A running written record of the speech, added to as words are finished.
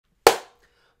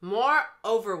More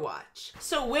Overwatch.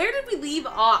 So where did we leave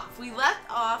off? We left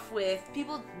off with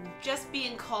people just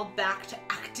being called back to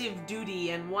active duty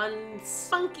and one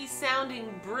spunky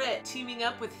sounding Brit teaming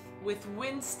up with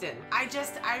Winston.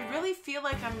 I really feel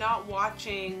like I'm not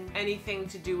watching anything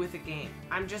to do with a game.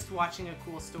 I'm just watching a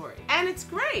cool story. And it's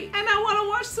great. And I want to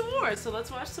watch some more. So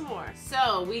let's watch some more.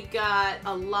 So we got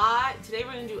Alive. Today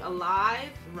we're going to do Alive,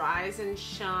 Rise and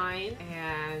Shine,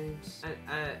 and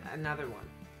another one.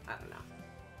 I don't know.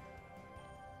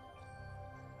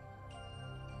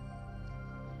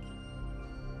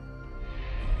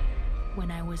 When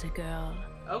I was a girl,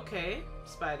 okay,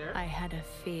 spider. I had a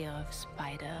fear of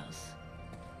spiders.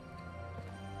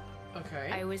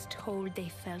 Okay. I was told they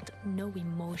felt no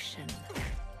emotion,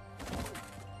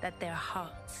 that their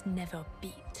hearts never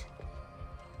beat.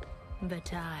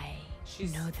 But I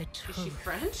know the truth. Is she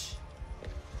French?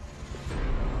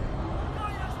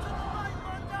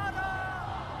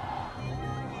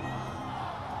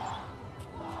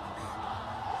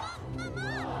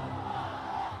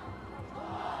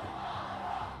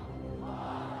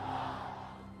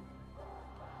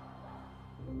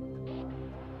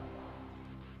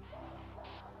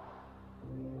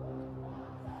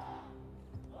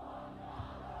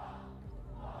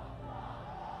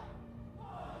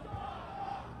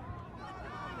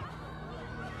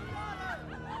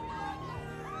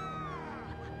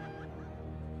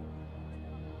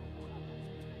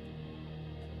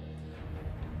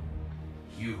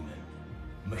 Human,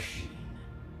 machine,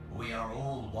 we are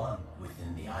all one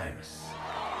within the iris.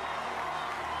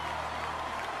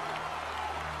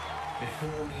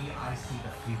 Before me, I see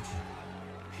the future.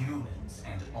 Humans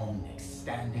and Omnics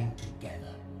standing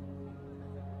together.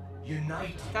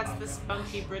 United. That's the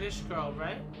spunky British girl,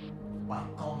 right? While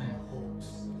common hopes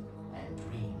and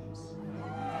dreams.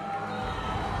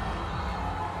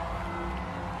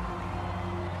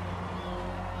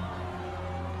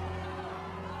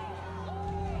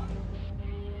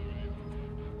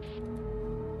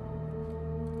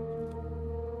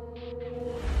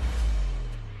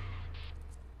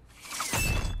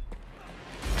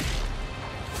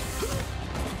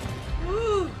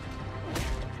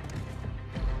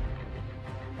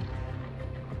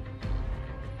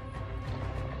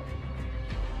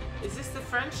 Is this the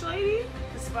French lady?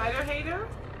 The spider hater?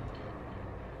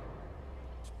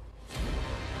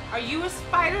 Are you a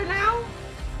spider now?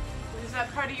 Is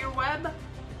that part of your web?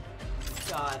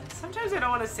 God, sometimes I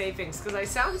don't want to say things because I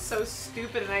sound so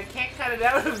stupid and I can't cut it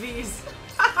out of these.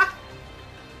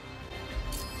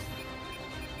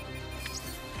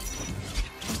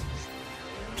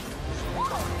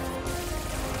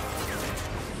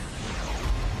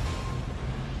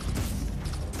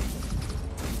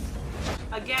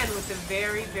 Again, with a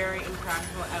very, very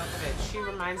impractical outfit. She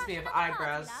reminds me of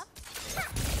Eyebrows.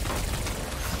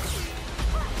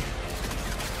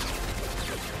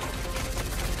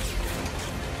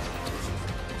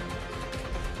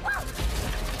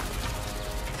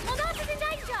 Monarch is in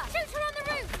danger! Shoot her on the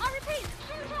roof! I repeat,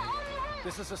 shoot her on the roof!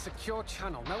 This is a secure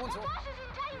channel. No one's... Monarch is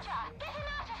in danger! Get him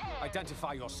out of here!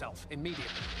 Identify yourself immediately.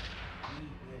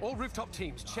 All rooftop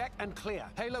teams, check and clear.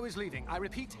 Halo is leaving. I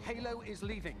repeat, Halo is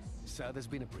leaving. Sir, there's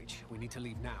been a breach. We need to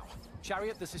leave now.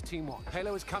 Chariot, this is Team 1.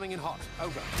 Halo is coming in hot.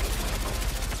 Over.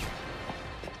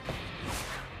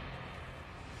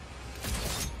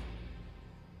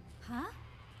 Huh?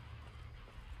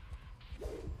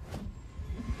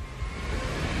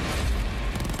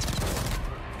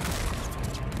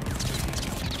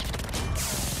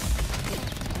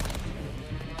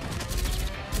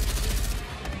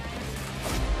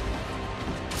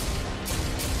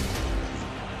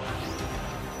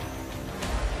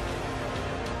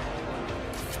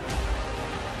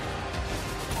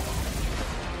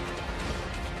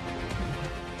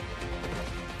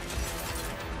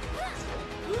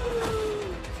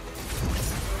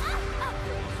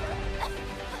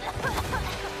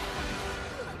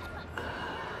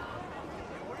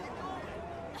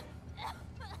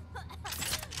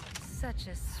 Such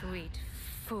a sweet,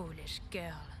 foolish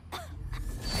girl.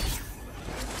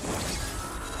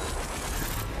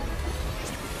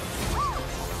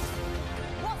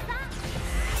 What's that?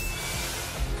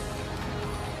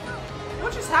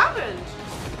 What just happened?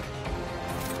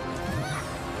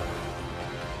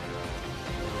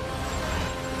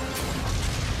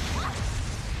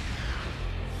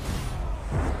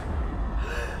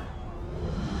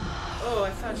 Oh,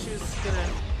 I thought she was gonna...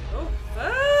 Oh.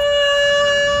 Ah!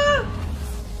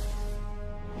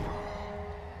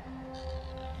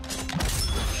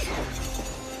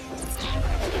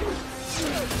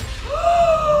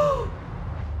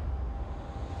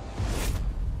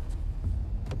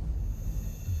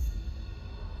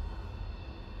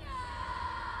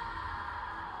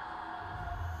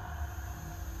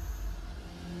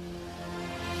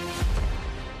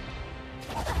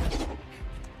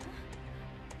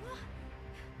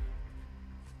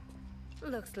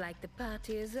 Looks like the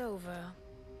party is over.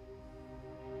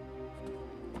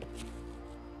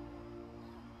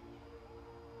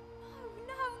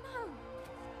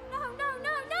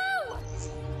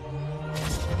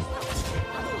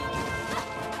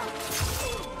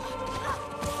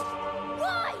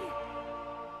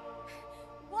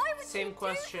 Same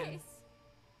question.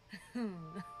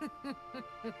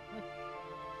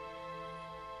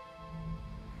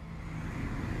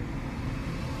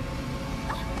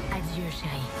 Adieu,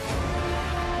 chérie.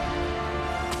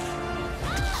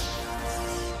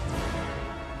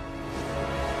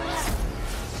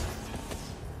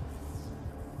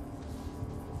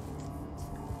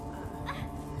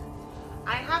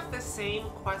 I have the same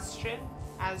question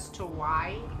as to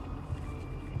why.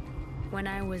 When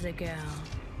I was a girl,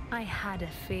 I had a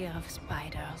fear of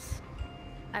spiders.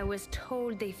 I was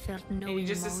told they felt no And you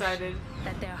just emotion, decided,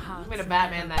 that their hearts I'm gonna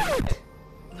Batman never that. beat.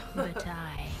 But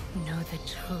I know the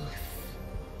truth.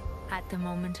 At the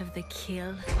moment of the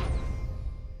kill,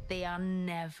 they are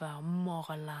never more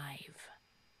alive.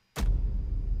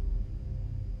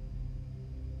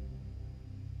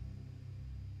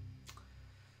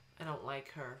 I don't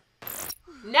like her.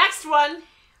 Next one!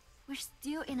 We're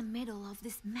still in the middle of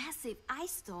this massive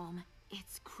ice storm.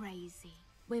 It's crazy.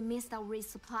 We missed our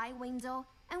resupply window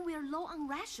and we're low on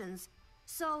rations.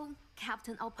 So,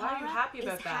 Captain Why are you Opara happy is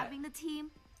about that? having the team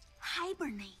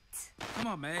hibernate. Come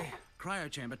on, May. Cryo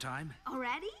chamber time.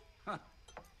 Already? An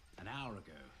hour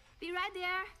ago. Be right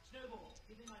there. Snowball,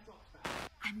 give me my box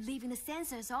back. I'm leaving the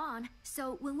sensors on,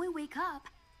 so when we wake up,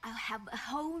 I'll have a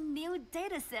whole new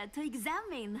data set to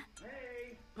examine.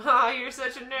 Hey! Oh, you're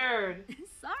such a nerd.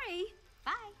 Sorry.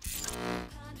 Bye.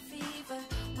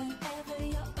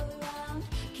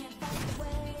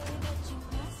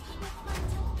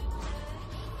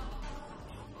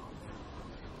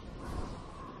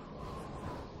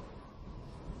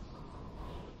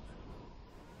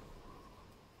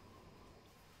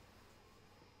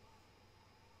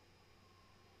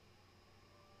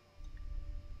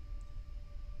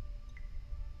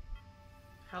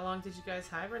 How long did you guys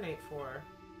hibernate for?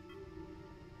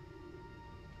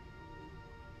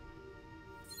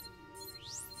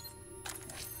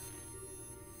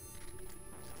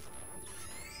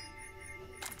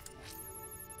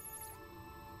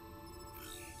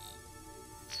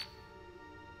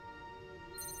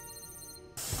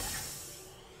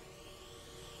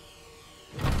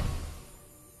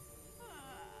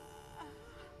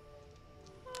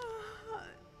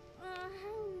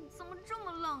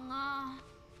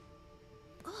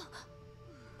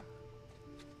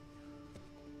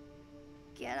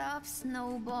 Get up,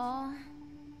 Snowball.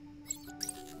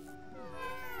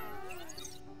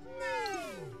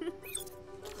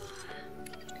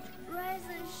 Rise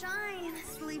and shine,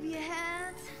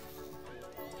 sleepyhead.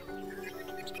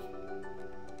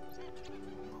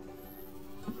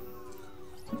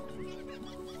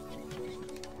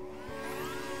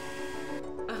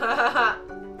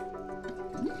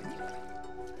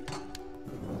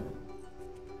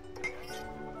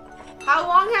 How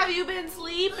long have you been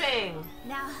sleeping?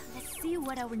 Now, let's see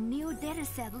what our new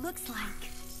dataset looks like.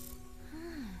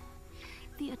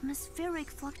 The atmospheric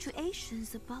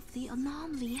fluctuations above the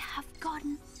anomaly have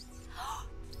gotten...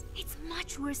 It's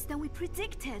much worse than we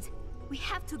predicted. We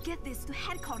have to get this to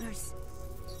headquarters.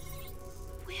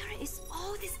 Where is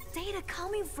all this data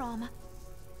coming from?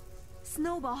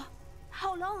 Snowball,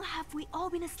 how long have we all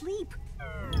been asleep?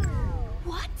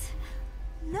 What?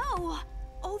 No!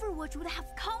 Overwatch would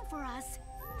have come for us.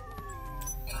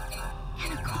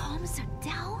 And the comms are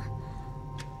down?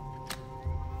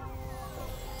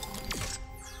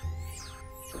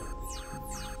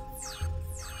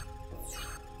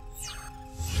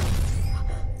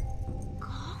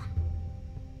 Gone?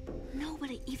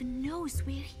 Nobody even knows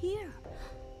we're here.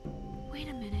 Wait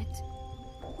a minute.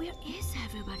 Where is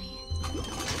everybody?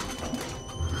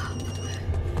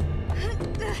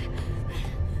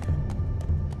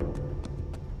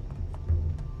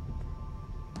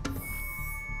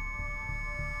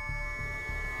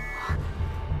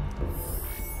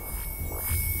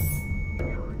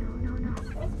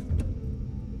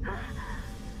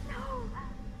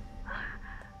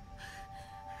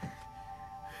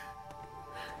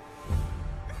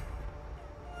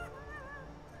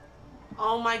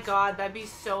 Oh my god, that'd be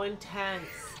so intense.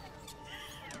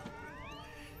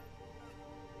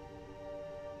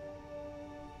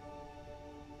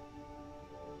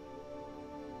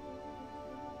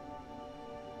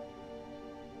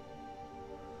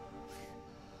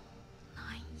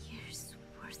 Years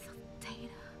worth of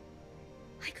data.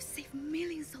 I could save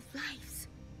millions of lives.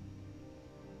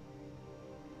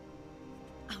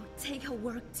 I'll take our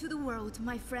work to the world,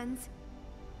 my friends.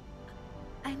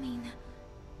 I mean,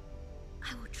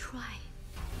 I will try.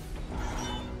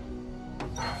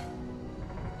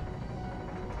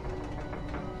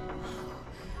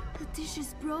 The dish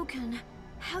is broken.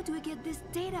 How do I get this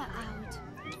data out?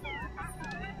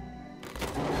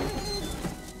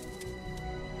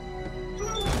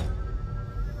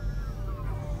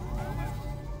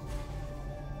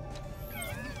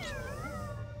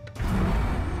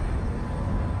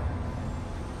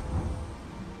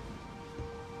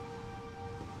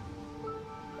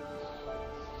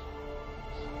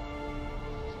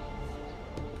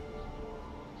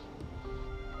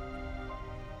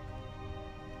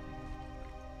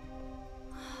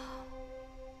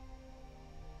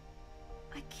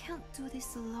 I can't do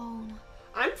this alone.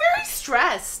 I'm very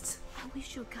stressed. I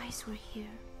wish you guys were here.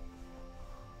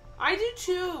 I do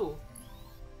too.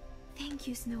 Thank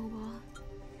you, Snowball.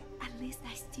 At least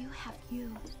I still have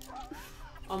you.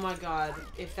 Oh my god,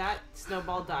 if that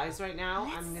Snowball dies right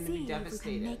now, I'm gonna be devastated. Let's see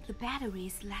if we can make the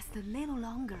batteries last a little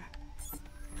longer.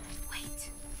 Wait,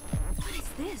 what is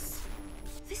this?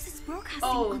 This is broadcasting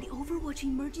on the Overwatch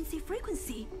emergency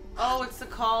frequency. Oh, it's the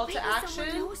call to Maybe action?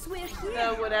 someone knows we're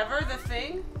here. The whatever, the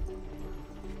thing?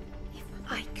 If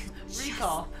I could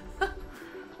Recall.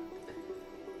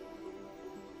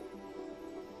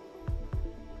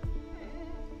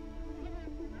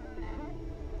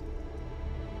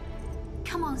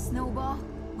 Come on, Snowball.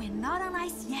 We're not on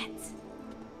ice yet.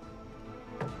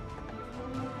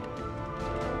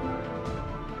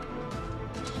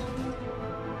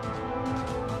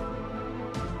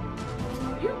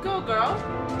 You go, girl.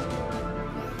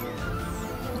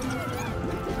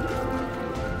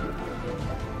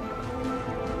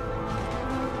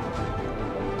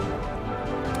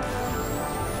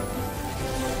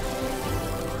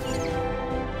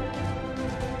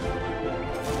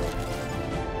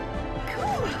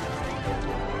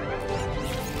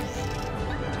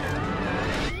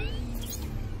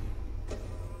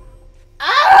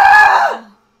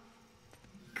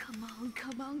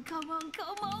 Come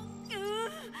on.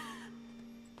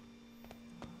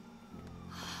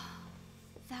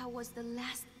 That was the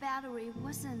last battery,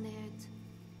 wasn't it?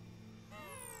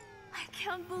 I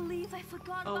can't believe I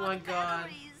forgot Oh about my the god.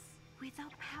 batteries.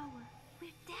 Without power,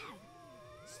 we're dead.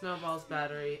 Snowball's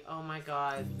battery. Oh my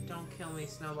god. Don't kill me,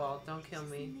 Snowball. Don't kill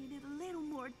me. Needed a little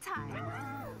more time.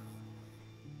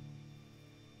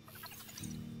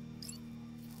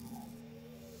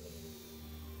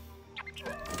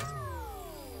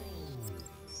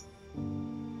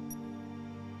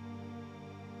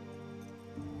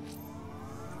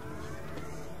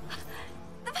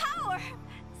 The power!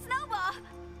 Snowball!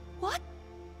 What?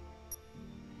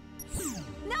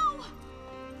 No!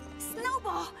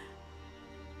 Snowball!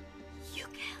 You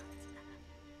can't.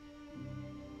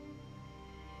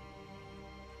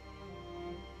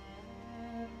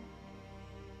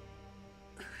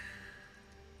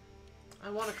 I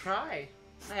want to cry.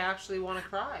 I actually want to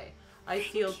cry. I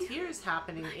feel tears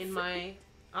happening in my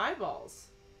eyeballs.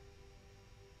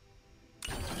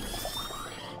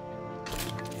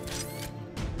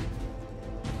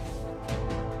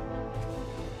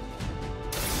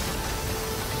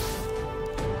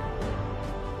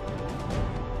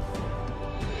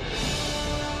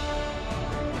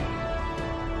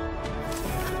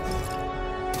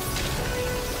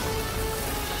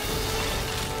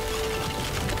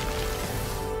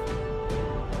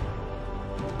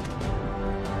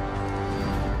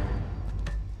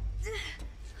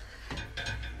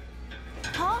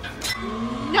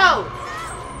 No!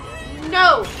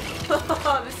 No!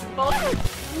 This is bullshit.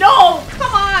 No!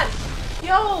 Come on!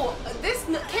 Yo, this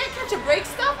can't catch a break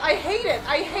stuff? I hate it.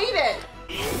 I hate it.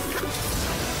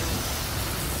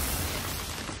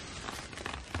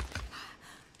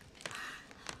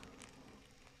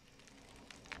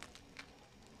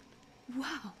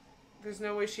 Wow. There's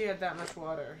no way she had that much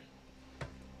water.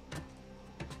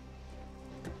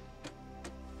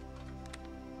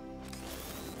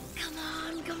 Come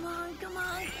on.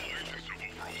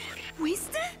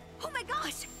 Winston? Oh my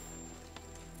gosh!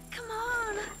 Come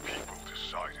on! People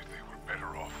decided they were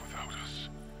better off without us.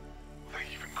 They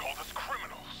even called us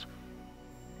criminals.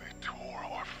 They tore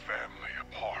our family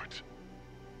apart.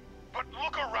 But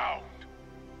look around!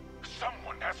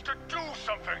 Someone has to do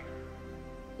something!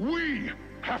 We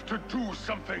have to do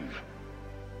something!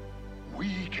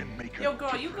 We can make a Yo,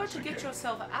 girl, you got difference to get again.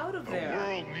 yourself out of The there.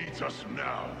 world needs us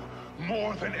now,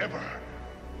 more than ever.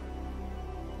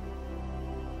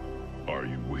 Are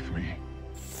you with me?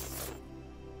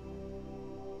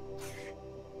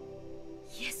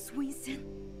 Yes, Winston.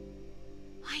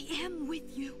 I am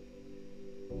with you.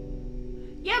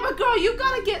 Yeah, but girl, you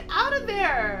gotta get out of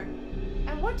there.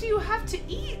 And what do you have to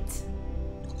eat?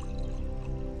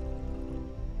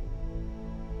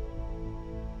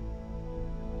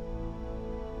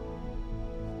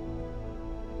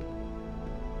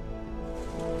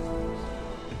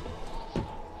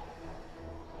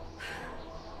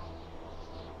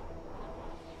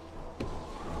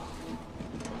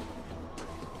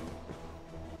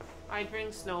 might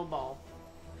bring Snowball.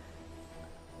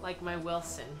 Like my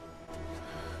Wilson.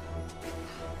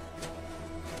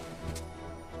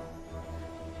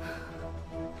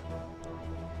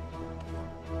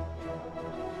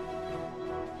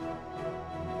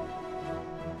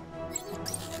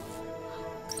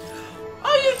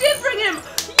 Oh, you did bring him!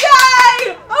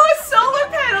 Yay! Oh, a solar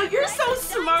panel! You're so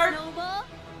smart! Snowball,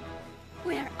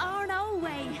 we're on our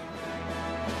way.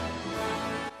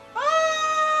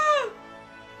 Ah!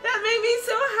 That made me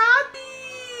so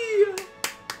happy!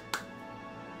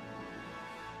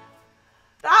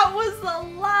 That was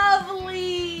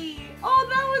lovely! Oh,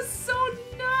 that was so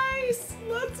nice!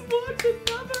 Let's watch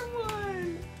another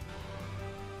one!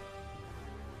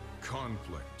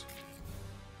 Conflict.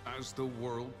 As the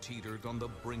world teetered on the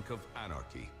brink of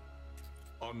anarchy,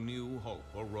 a new hope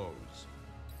arose.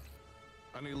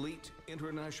 An elite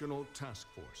international task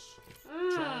force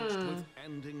charged with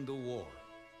ending the war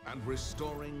and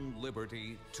restoring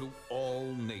liberty to all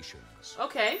nations.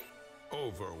 Okay.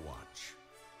 Overwatch.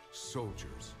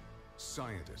 Soldiers,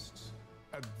 scientists,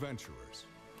 adventurers,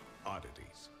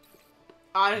 oddities.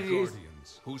 Oddities.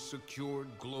 Guardians who secured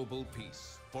global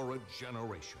peace for a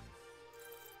generation.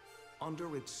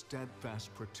 Under its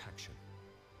steadfast protection,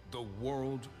 the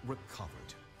world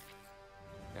recovered.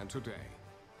 And today,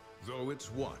 though its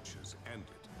watch has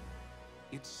ended,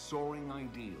 its soaring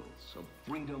ideals of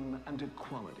freedom and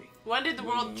equality When did the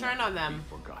world turn on them?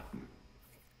 forgotten.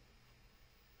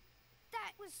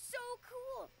 That was so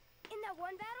cool. In that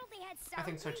one battle, they had I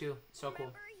think so Soundwave. too. So cool.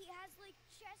 Remember, he has like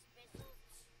chest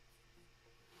missiles.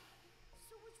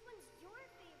 So which one's your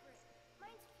favorite?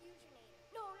 Mine's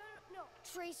Fusionator. No.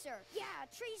 Tracer. Yeah,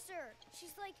 Tracer.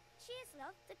 She's like, cheers,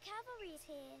 love. The cavalry's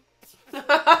here.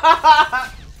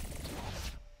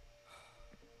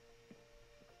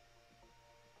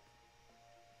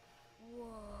 Whoa.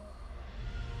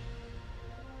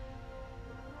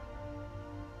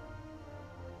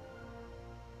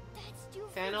 That's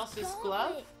Doofu's Thanos' gauntlet.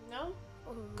 glove? No?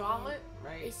 Oh, man. Gauntlet? They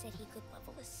Right. said he could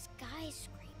level a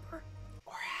skyscraper.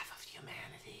 Or half of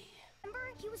humanity.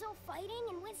 Remember, he was all fighting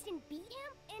and Winston beat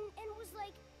him and was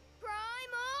like,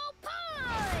 Primal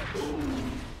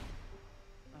Punch!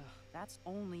 That's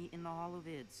only in the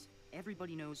holovids.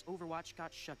 Everybody knows Overwatch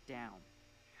got shut down.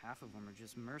 Half of them are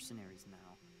just mercenaries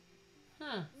now.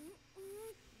 Hmm.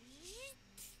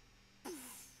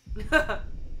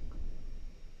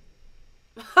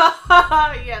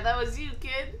 Yeah, that was you,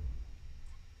 kid.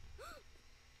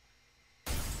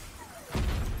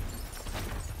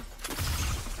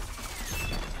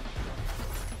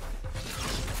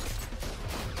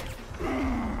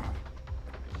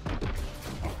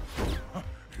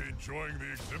 Enjoying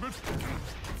the exhibit?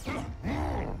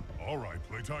 All right,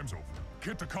 playtime's over.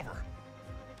 Get to cover.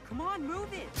 Come on,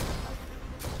 move it!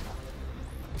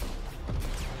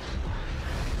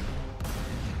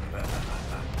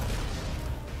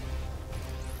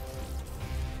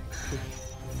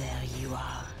 There you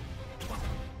are.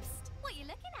 What you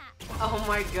looking at? Oh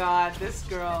my god, this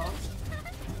girl.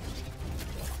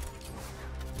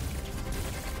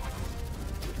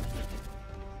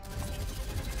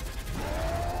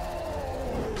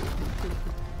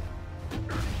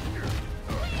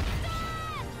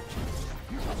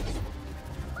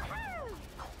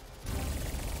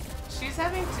 She's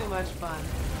having too much fun.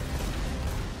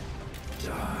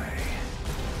 Die.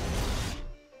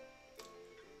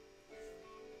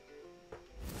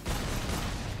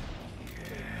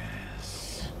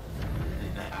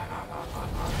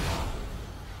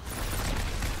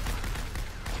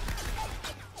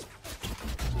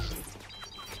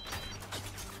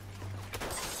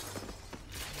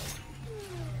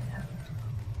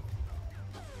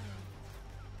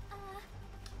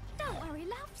 Don't worry,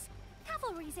 loves.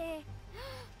 Cavalry's here.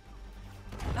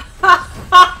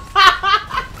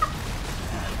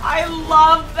 I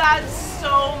love that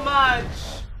so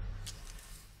much.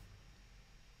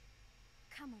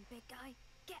 Come on, big guy.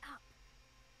 Get up.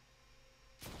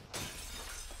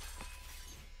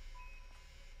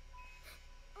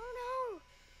 Oh no!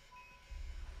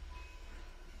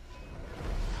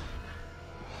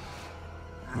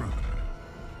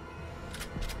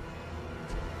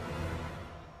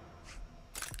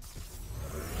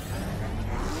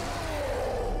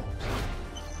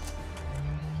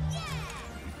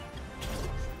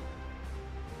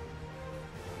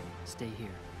 Stay here.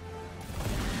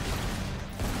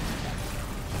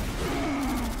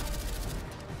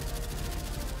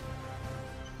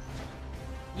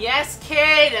 Yes,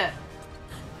 kid.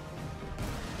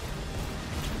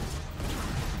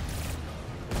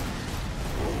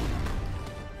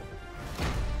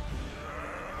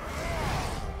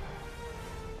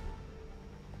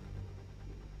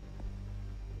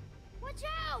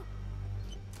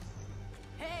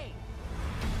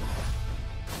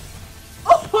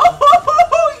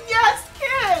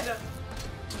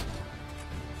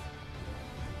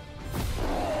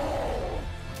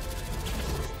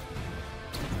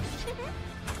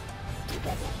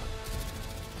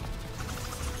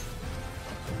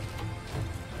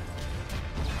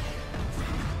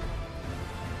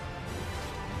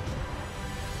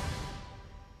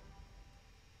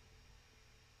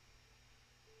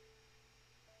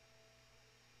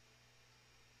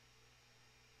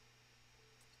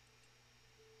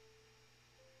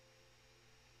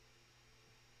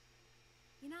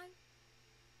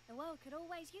 The world could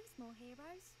always use more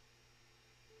heroes.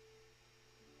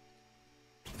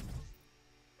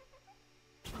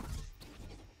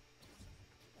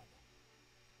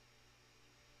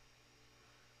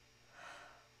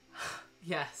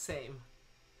 Yeah, same.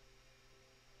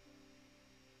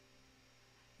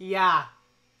 Yeah.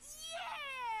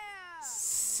 Yeah!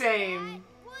 Same. That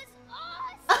was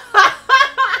awesome!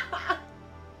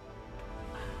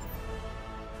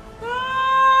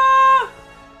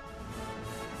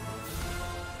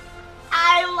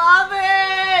 I love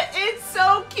it! It's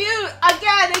so cute!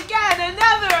 Again,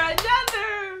 another!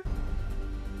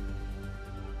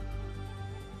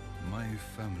 My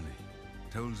family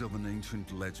tells of an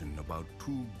ancient legend about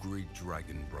two great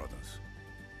dragon brothers.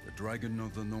 The dragon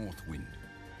of the North Wind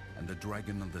and the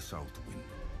dragon of the South Wind.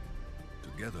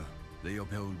 Together, they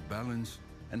upheld balance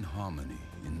and harmony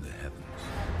in the heavens.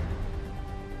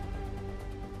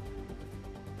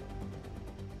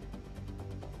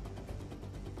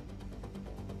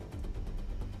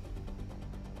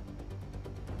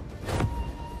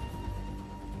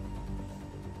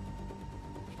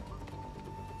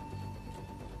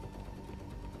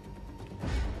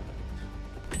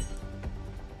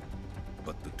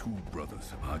 But the two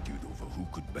brothers argued over who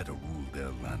could better rule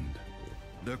their land.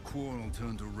 Their quarrel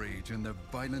turned to rage, and their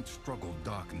violent struggle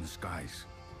darkened the skies,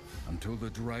 until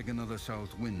the dragon of the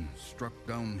South Wind struck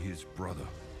down his brother,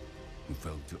 who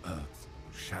fell to earth,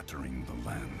 shattering the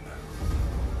land.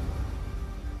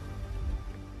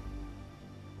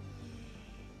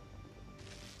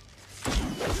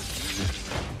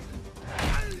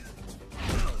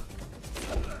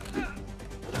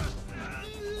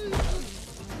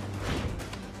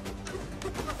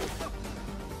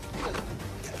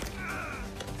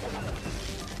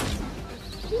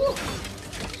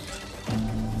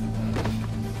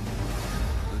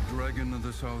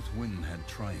 South Wind had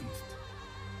triumphed,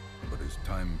 but as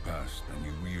time passed and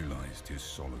he realized his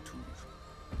solitude,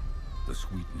 the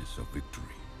sweetness of victory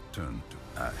turned to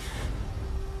ash.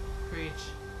 Preach.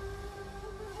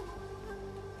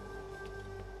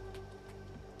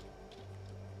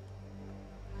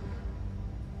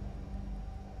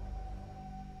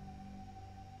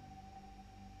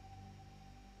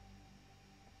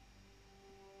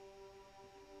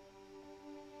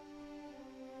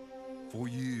 For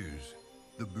years,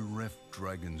 the bereft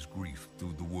dragon's grief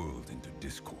threw the world into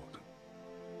discord.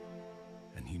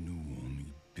 And he knew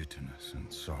only bitterness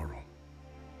and sorrow.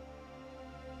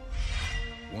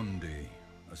 One day,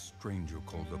 a stranger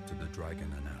called up to the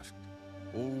dragon and asked,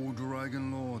 "Oh,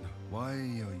 Dragon Lord, why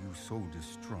are you so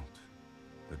distraught?"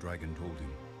 The dragon told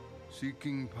him,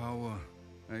 "Seeking power,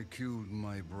 I killed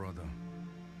my brother.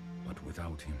 But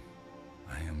without him,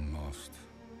 I am lost."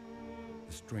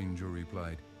 The stranger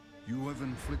replied, "You have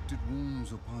inflicted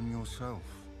wounds upon yourself.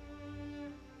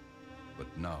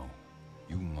 But now,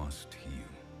 you must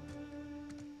heal.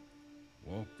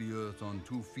 Walk the earth on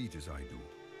 2 feet as I do.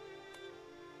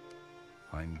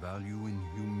 Find value in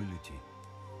humility.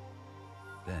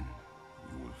 Then,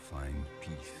 you will find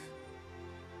peace."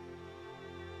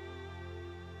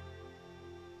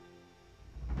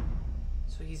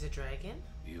 So he's a dragon?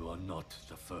 You are not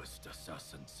the first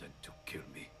assassin sent to kill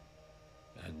me.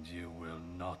 And you will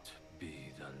not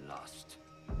be the last.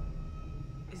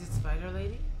 Is it Spider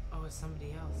Lady? Oh, it's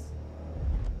somebody else.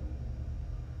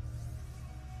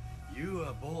 You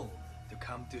are bold to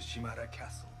come to Shimara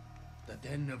Castle, the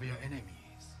den of your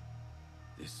enemies.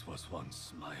 This was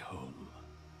once my home.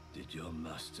 Did your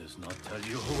masters not tell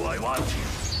you who I was?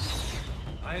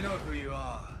 I know who you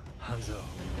are, Hanzo.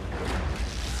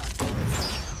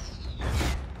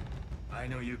 I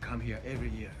know you come here every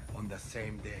year on the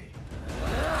same day.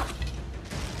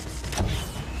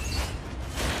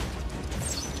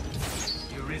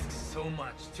 You risk so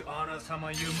much to honor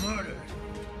someone you murdered.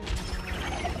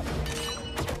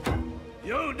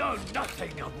 You know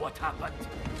nothing of what happened.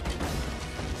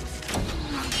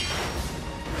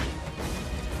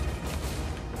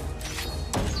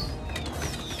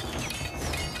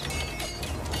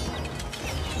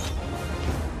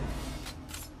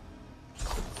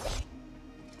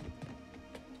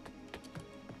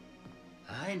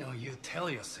 I know you tell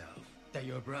yourself that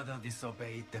your brother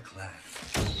disobeyed the clan,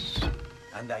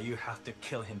 and that you have to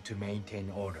kill him to maintain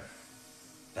order.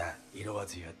 That it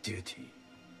was your duty.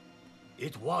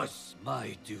 It was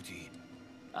my duty,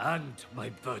 and my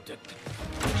burden.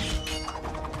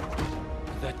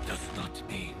 That does not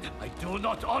mean I do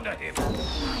not honor him.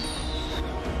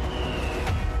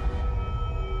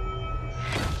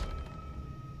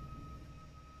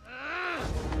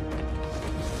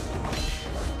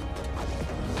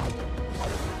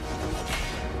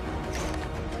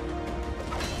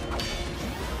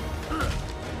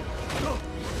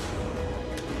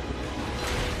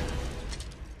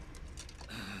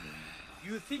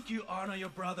 think you honor your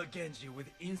brother Genji with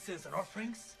incense and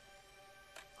offerings?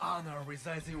 Honor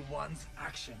resides in one's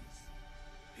actions.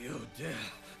 You dare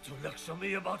to lecture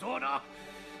me about honor?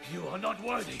 You are not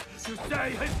worthy to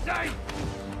say his name!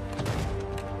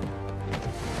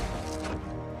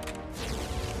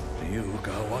 You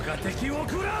ga wagateki wo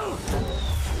kurau!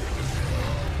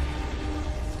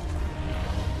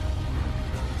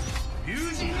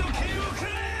 Yujin no ken wo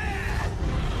kure!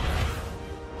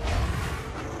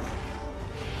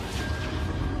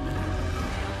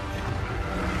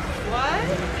 What?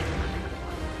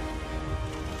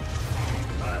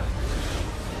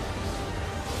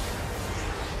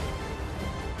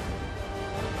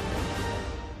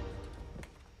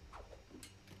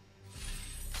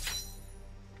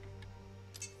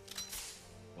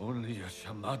 Only a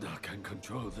Shamada can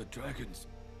control the dragons.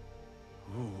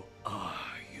 Who are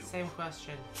you? Same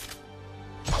question.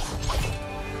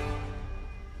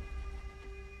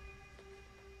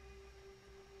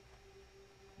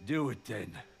 Do it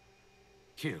then.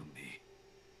 Kill me.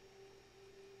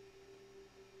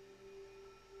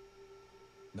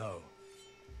 No.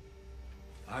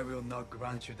 I will not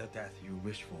grant you the death you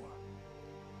wish for.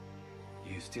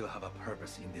 You still have a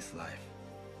purpose in this life,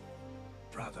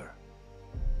 brother.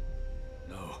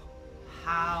 No.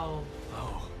 How?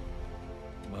 No.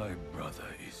 My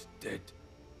brother is dead.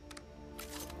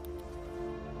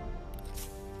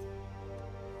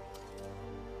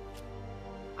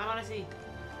 I want to see.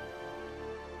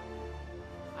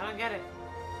 I don't get it.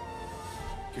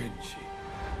 Genji.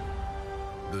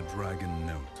 The dragon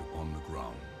knelt upon the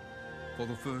ground. For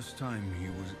the first time, he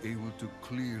was able to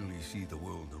clearly see the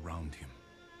world around him,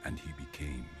 and he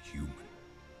became human.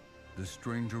 The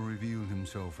stranger revealed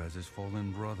himself as his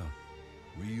fallen brother.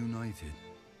 Reunited,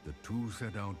 the two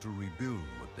set out to rebuild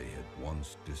what they had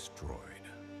once destroyed.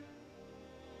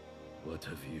 What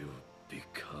have you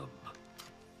become?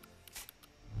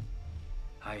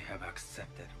 I have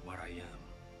accepted what I am,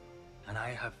 and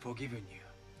I have forgiven you.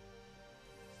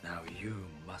 Now you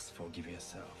must forgive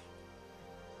yourself.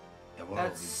 The world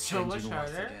That's is so much changing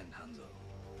once harder. again, Hanzo.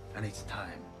 And it's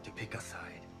time to pick a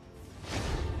side.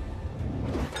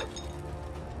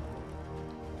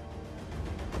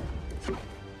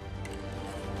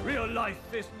 Real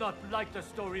life is not like the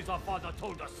stories our father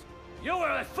told us. You were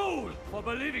a fool for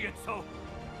believing it so.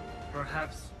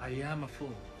 Perhaps I am a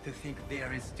fool to think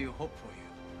there is still hope for you.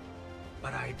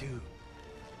 But I do.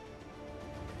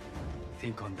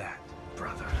 Think on that,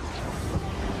 brother.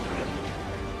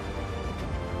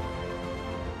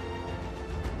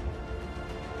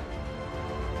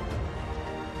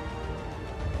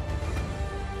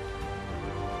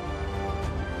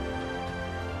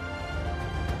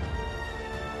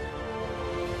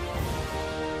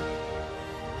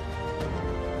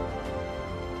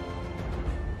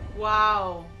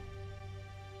 Wow.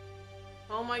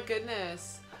 Oh my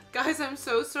goodness. Guys, I'm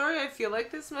so sorry. I feel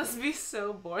like this must be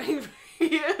so boring for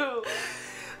you.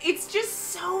 It's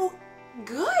just so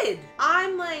good.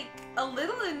 I'm like a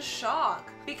little in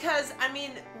shock because I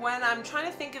mean, when I'm trying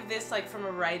to think of this like from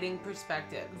a writing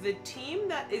perspective, the team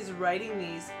that is writing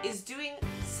these is doing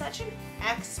such an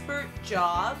expert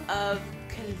job of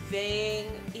conveying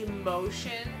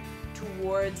emotion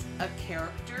towards a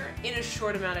character in a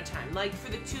short amount of time. Like for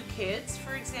the two kids,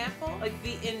 for example, like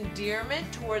the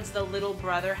endearment towards the little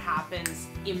brother happens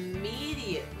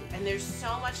immediately. And there's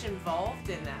so much involved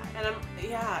in that. And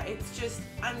it's just,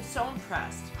 I'm so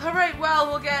impressed. All right, well,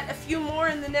 we'll get a few more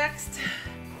in the next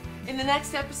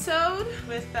episode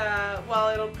with, well,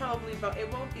 it'll probably,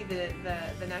 it won't be the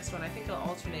next one. I think I'll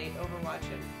alternate Overwatch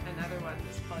and another one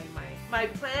is probably my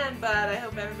plan, but I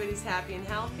hope everybody's happy and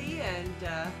healthy and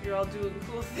you're all doing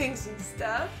cool things and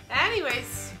stuff.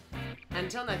 Anyways,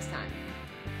 until next time,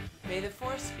 may the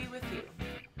force be with you.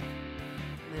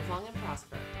 Live long and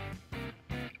prosper.